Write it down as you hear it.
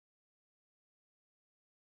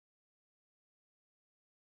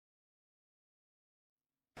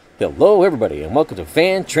Hello everybody and welcome to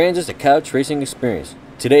Fan Transit's the Couch Racing Experience.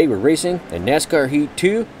 Today we're racing a NASCAR Heat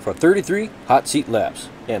 2 for 33 hot seat laps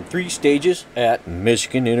and 3 stages at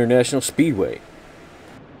Michigan International Speedway.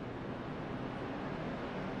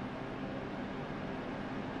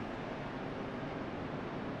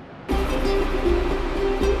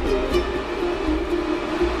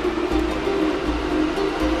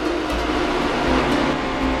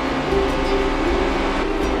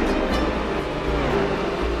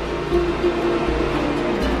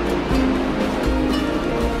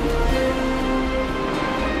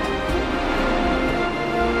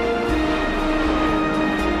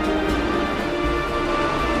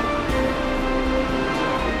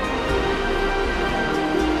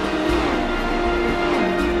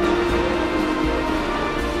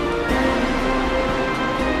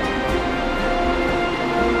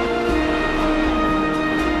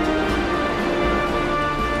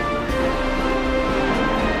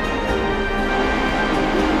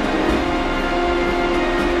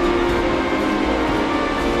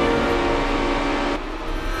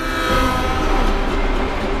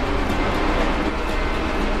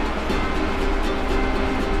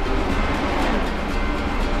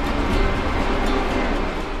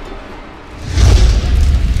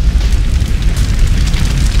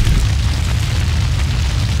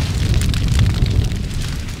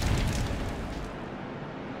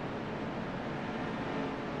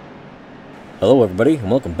 Hello everybody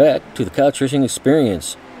and welcome back to the Couch Racing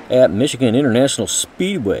Experience at Michigan International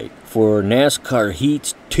Speedway for NASCAR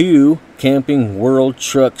Heat 2 Camping World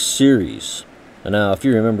Truck Series. And now if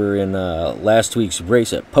you remember in last week's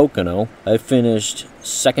race at Pocono, I finished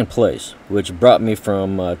 2nd place, which brought me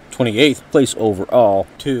from 28th place overall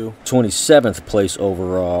to 27th place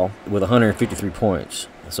overall with 153 points.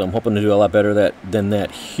 So I'm hoping to do a lot better than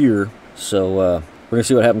that here. So we're going to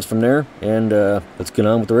see what happens from there, and let's get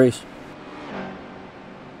on with the race.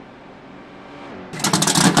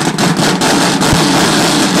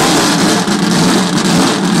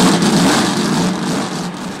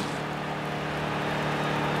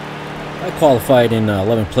 I qualified in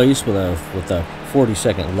 11th place with a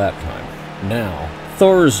 40-second lap time. Now,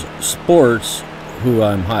 Thor's Sports, who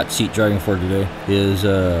I'm hot seat driving for today, is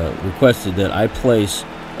requested that I place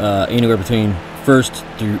anywhere between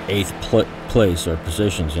 1st through 8th place or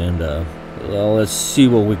positions, and well, let's see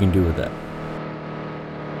what we can do with that.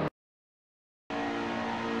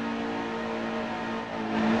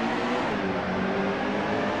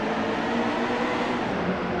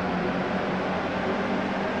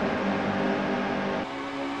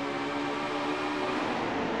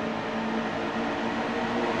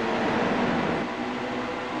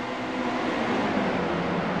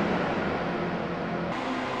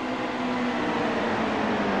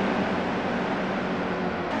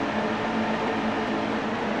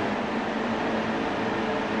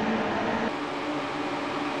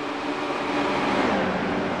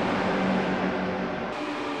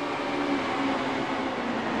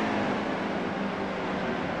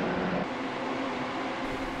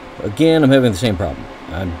 Again, I'm having the same problem.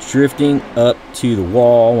 I'm drifting up to the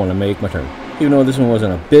wall when I make my turn. Even though this one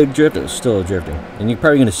wasn't a big drift, it was still drifting. And you're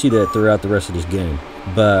probably going to see that throughout the rest of this game.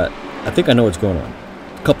 But I think I know what's going on.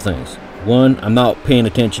 A couple things. One, I'm not paying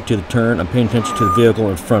attention to the turn. I'm paying attention to the vehicle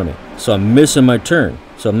in front of me. So I'm missing my turn.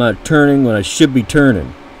 So I'm not turning when I should be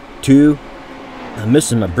turning. 2, I'm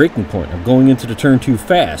missing my braking point. I'm going into the turn too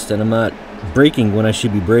fast, and I'm not braking when I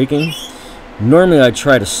should be braking. Normally I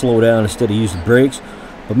try to slow down instead of use the brakes,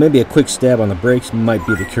 but maybe a quick stab on the brakes might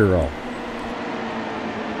be the cure-all.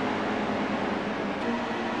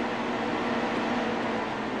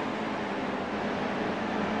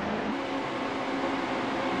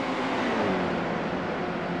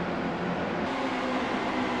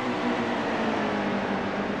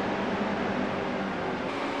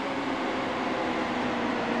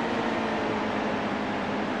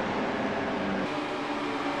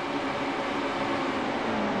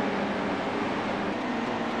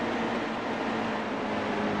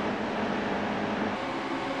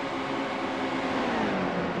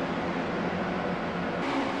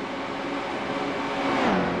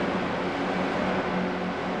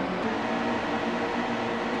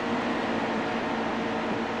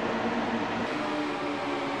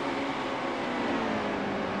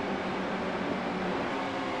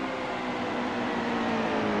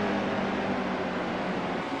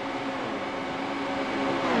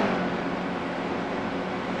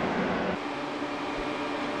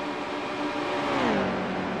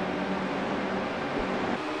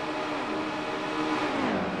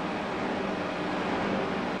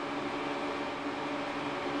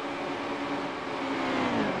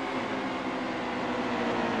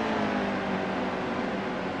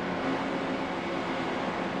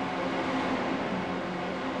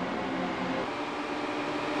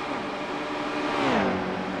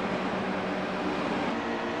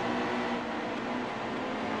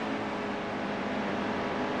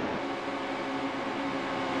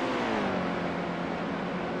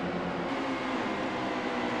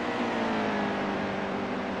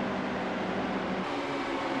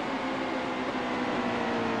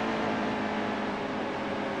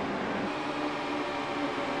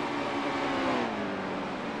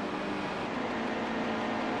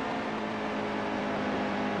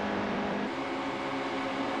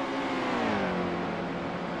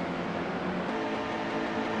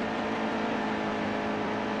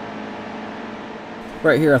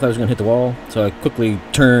 Right here I thought I was going to hit the wall, so I quickly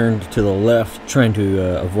turned to the left trying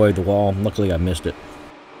to avoid the wall. Luckily I missed it.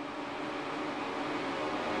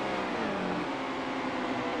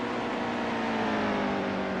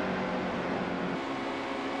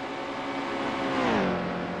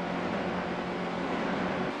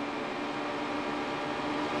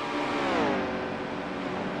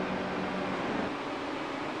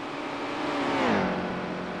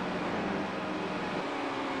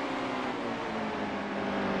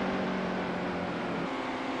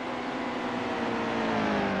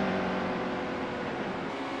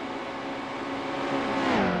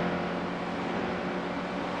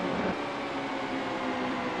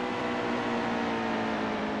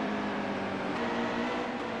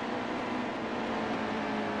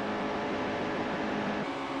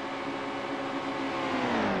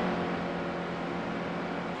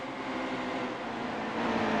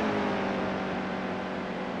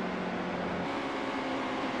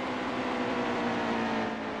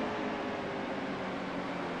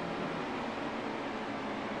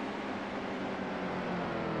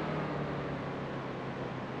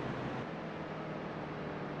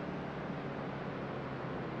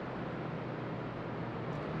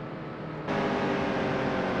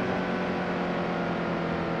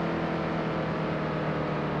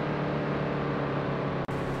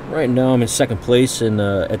 Right now I'm in second place and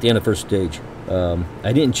at the end of the first stage.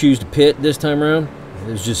 I didn't choose to pit this time around.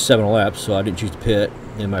 It was just 7 laps, so I didn't choose to pit.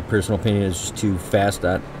 In my personal opinion, it's just too fast.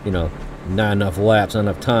 Not enough laps, not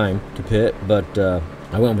enough time to pit. But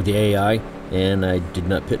I went with the AI, and I did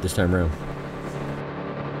not pit this time around.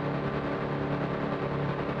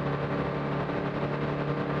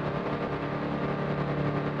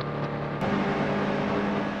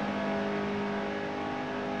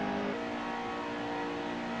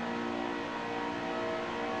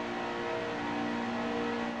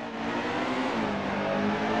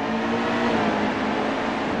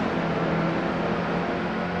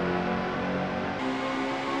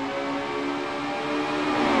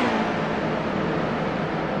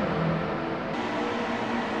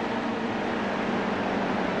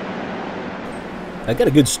 I got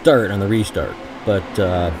a good start on the restart, but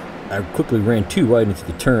I quickly ran too wide into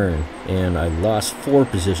the turn, and I lost 4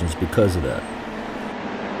 positions because of that.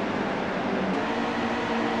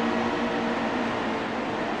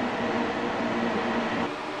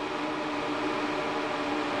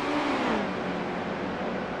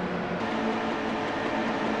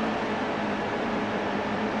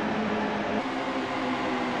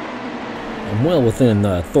 I'm well within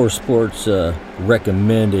Thor Sports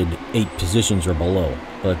recommended 8 positions or below,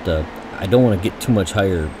 but I don't want to get too much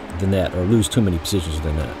higher than that or lose too many positions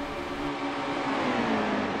than that.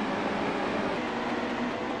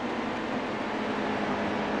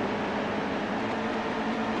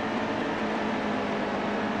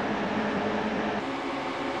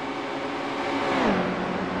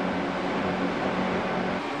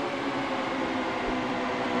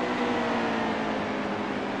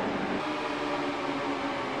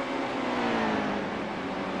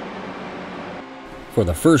 For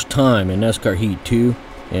the first time in Nascar Heat 2,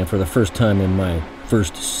 and for the first time in my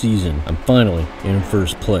first season, I'm finally in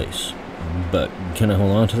first place. But can I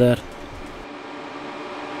hold on to that?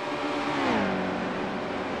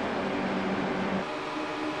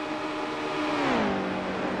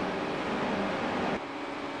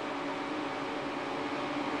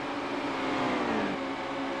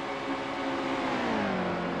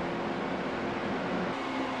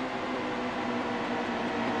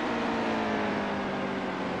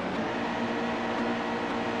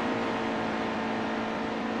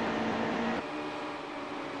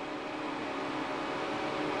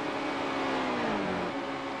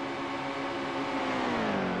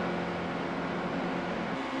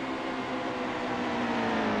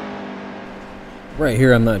 Right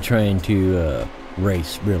here, I'm not trying to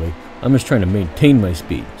race, really. I'm just trying to maintain my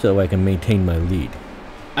speed so I can maintain my lead.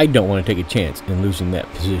 I don't want to take a chance in losing that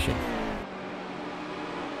position.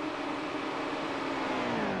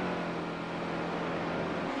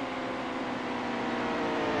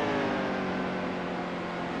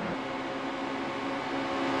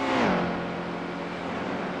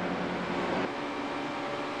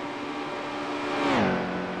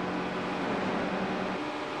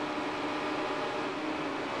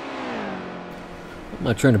 I'm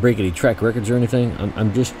not trying to break any track records or anything.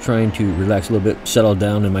 I'm just trying to relax a little bit, settle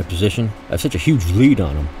down in my position. I have such a huge lead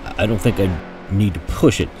on them. I don't think I need to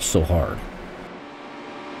push it so hard.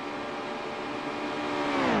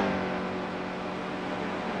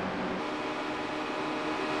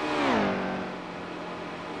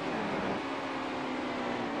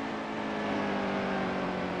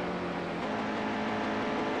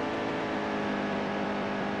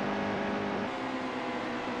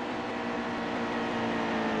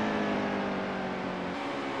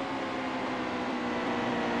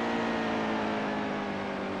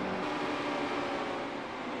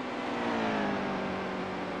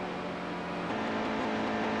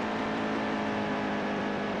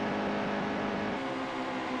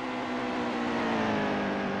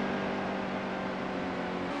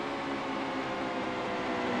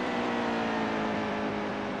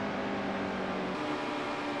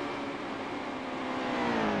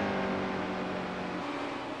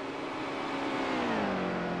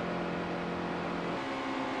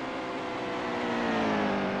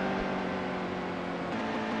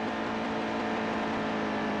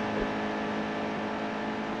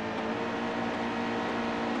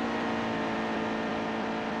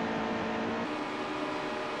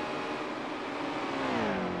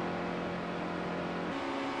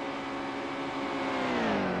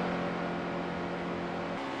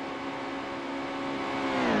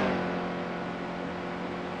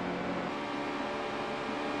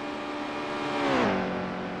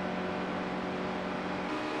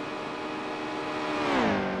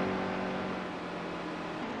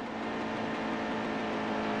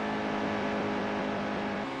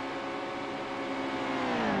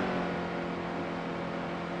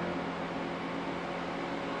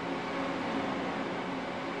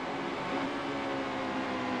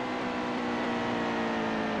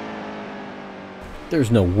 There's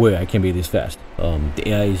no way I can be this fast. The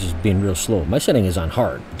AI is just being real slow. My setting is on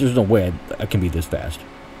hard. There's no way I can be this fast.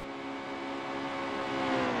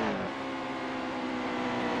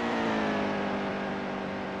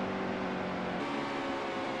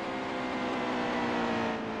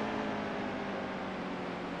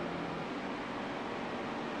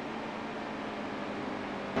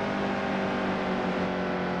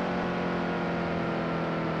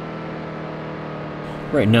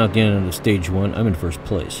 Right now at the end of the stage 1, I'm in first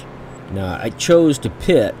place. Now, I chose to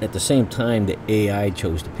pit at the same time the AI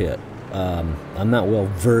chose to pit. I'm not well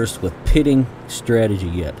versed with pitting strategy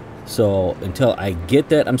yet. So until I get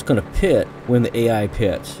that, I'm just going to pit when the AI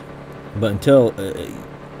pits. But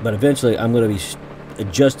eventually I'm going to be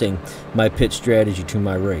adjusting my pit strategy to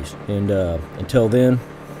my race. And until then,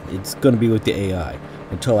 it's going to be with the AI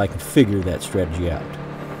until I can figure that strategy out.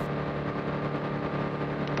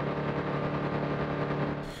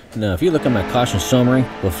 Now, if you look at my caution summary,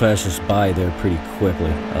 we'll flash this by there pretty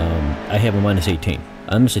quickly. I have a -18.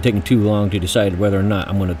 I must have taken too long to decide whether or not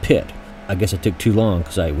I'm going to pit. I guess it took too long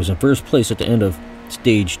because I was in first place at the end of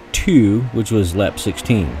stage 2, which was lap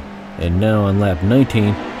 16. And now on lap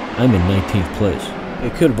 19, I'm in 19th place.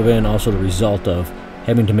 It could have been also the result of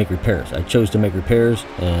having to make repairs. I chose to make repairs,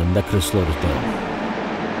 and that could have slowed us down.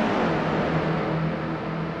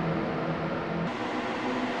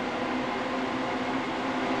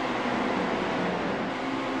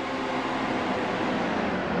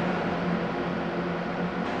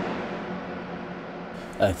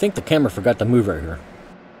 I think the camera forgot to move right here.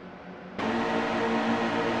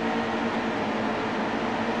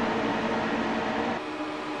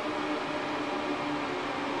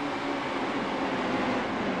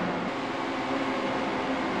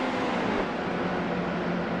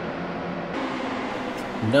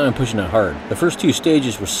 Now I'm pushing it hard. The first 2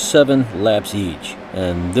 stages were 7 laps each,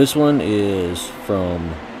 and this one is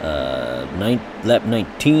from lap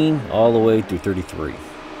 19 all the way through 33.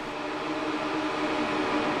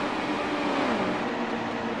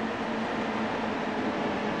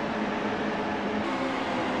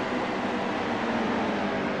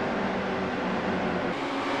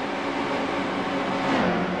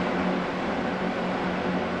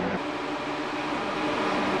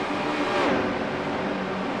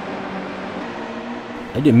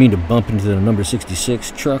 I didn't mean to bump into the number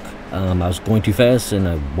 66 truck. I was going too fast and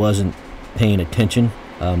I wasn't paying attention.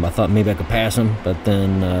 I thought maybe I could pass him, but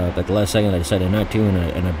then at the last second I decided not to,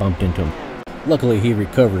 and I bumped into him. Luckily he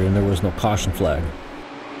recovered and there was no caution flag.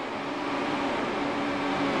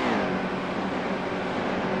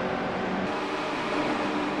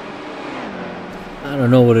 I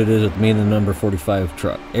don't know what it is with me and the number 45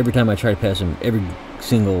 truck. Every time I try to pass him, every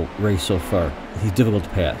single race so far, he's difficult to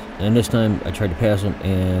pass. And this time I tried to pass him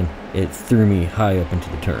and it threw me high up into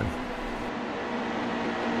the turn.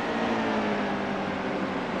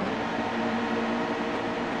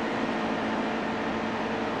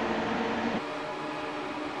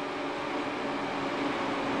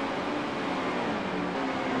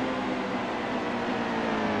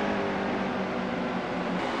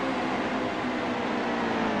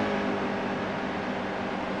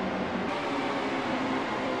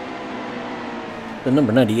 The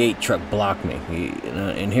number 98 truck blocked me,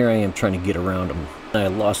 and here I am trying to get around him. I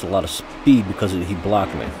lost a lot of speed because he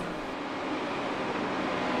blocked me.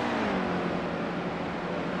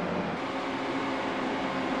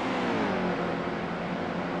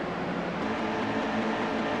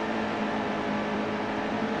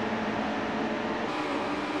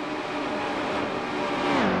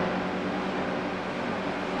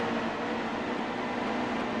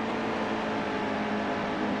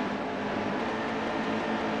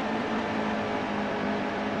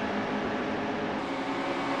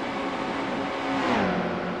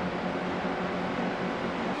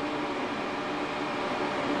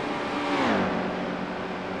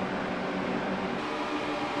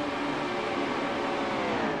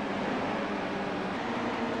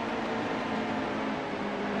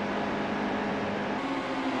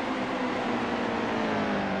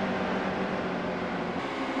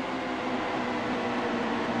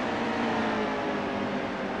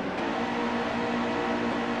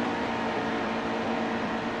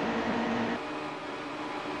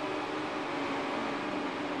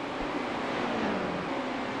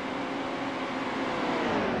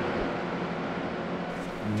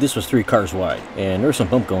 This was 3 cars wide, and there was some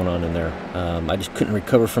bump going on in there. I just couldn't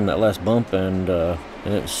recover from that last bump, and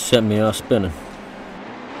it set me off spinning.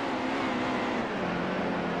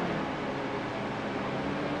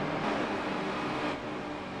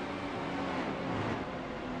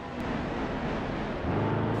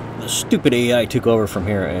 The stupid AI took over from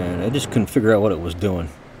here, and I just couldn't figure out what it was doing.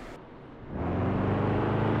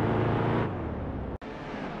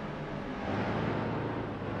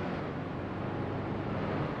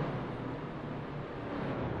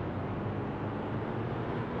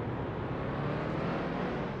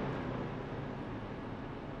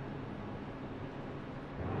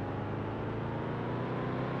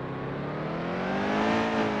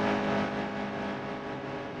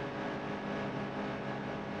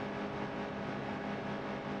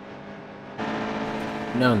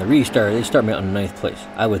 Now in the restart, they start me out in 9th place.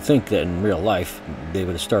 I would think that in real life, they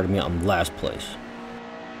would have started me out in last place.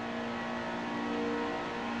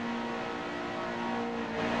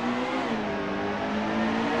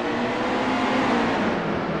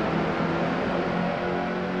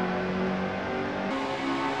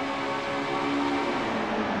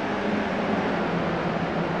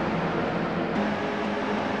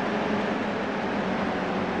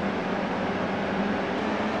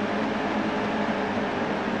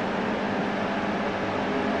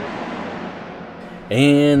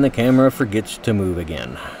 And the camera forgets to move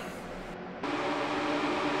again.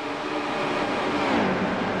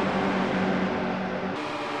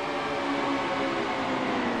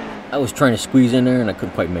 I was trying to squeeze in there and I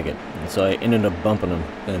couldn't quite make it. And so I ended up bumping them.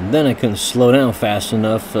 And then I couldn't slow down fast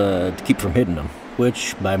enough to keep from hitting them,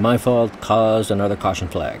 which, by my fault, caused another caution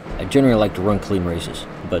flag. I generally like to run clean races,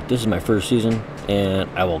 but this is my first season, and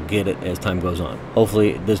I will get it as time goes on.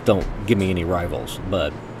 Hopefully, this don't give me any rivals,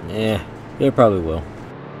 but it probably will.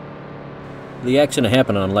 The accident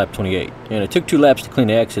happened on lap 28, and it took 2 laps to clean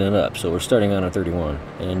the accident up, so we're starting on 31,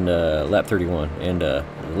 and lap 31, and the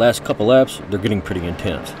last couple laps, they're getting pretty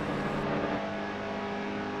intense.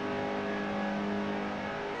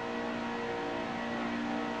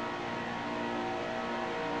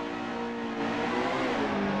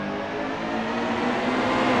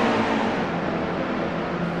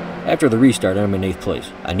 After the restart, I'm in 8th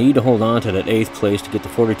place. I need to hold on to that 8th place to get the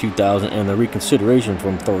 42,000 and the reconsideration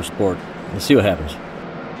from Thor Sport. Let's see what happens.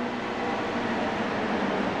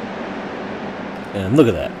 And look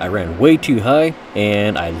at that. I ran way too high,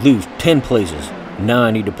 and I lose 10 places. Now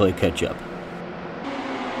I need to play catch up.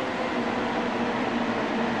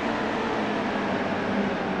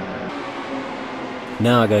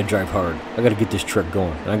 Now I gotta drive hard. I gotta get this truck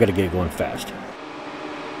going, and I gotta get it going fast.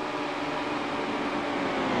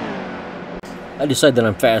 I decide that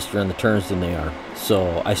I'm faster on the turns than they are,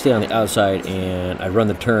 so I stay on the outside and I run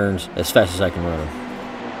the turns as fast as I can run them.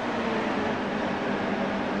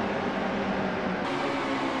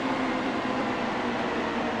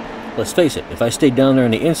 Let's face it, if I stayed down there on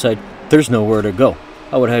the inside, there's nowhere to go.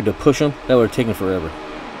 I would have had to push them. That would have taken forever.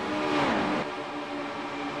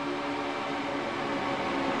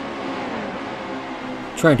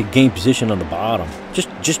 Trying to gain position on the bottom,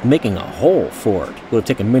 just making a hole for it would have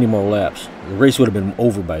taken many more laps. The race would have been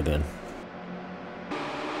over by then.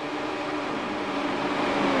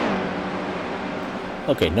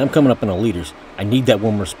 Okay, now I'm coming up in the leaders. I need that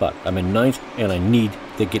one more spot. I'm in 9th, and I need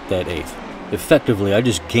to get that 8th. Effectively, I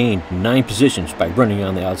just gained 9 positions by running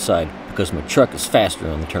on the outside because my truck is faster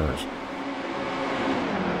on the turns.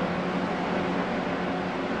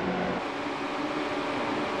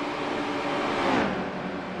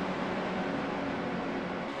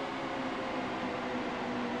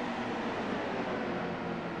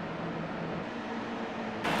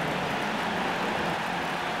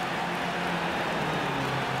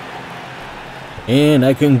 And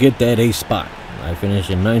I couldn't get that A spot. I finished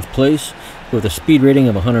in 9th place with a speed rating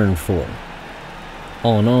of 104.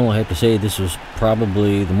 All in all, I have to say this was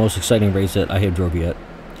probably the most exciting race that I have drove yet.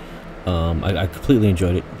 I completely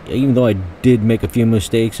enjoyed it, even though I did make a few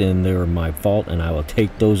mistakes and they were my fault, and I will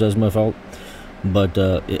take those as my fault. But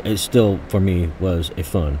it still, for me, was a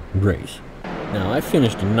fun race. Now, I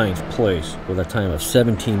finished in 9th place with a time of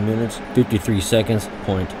 17 minutes, 53 seconds,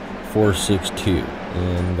 .462.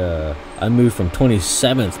 And I moved from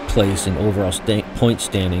 27th place in overall point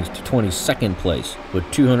standings to 22nd place with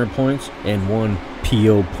 200 points and 1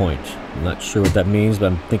 PO point. I'm not sure what that means, but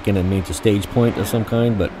I'm thinking it means a stage point of some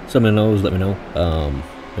kind, but someone knows, let me know.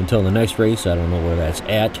 Until the next race, I don't know where that's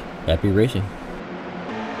at. Happy racing.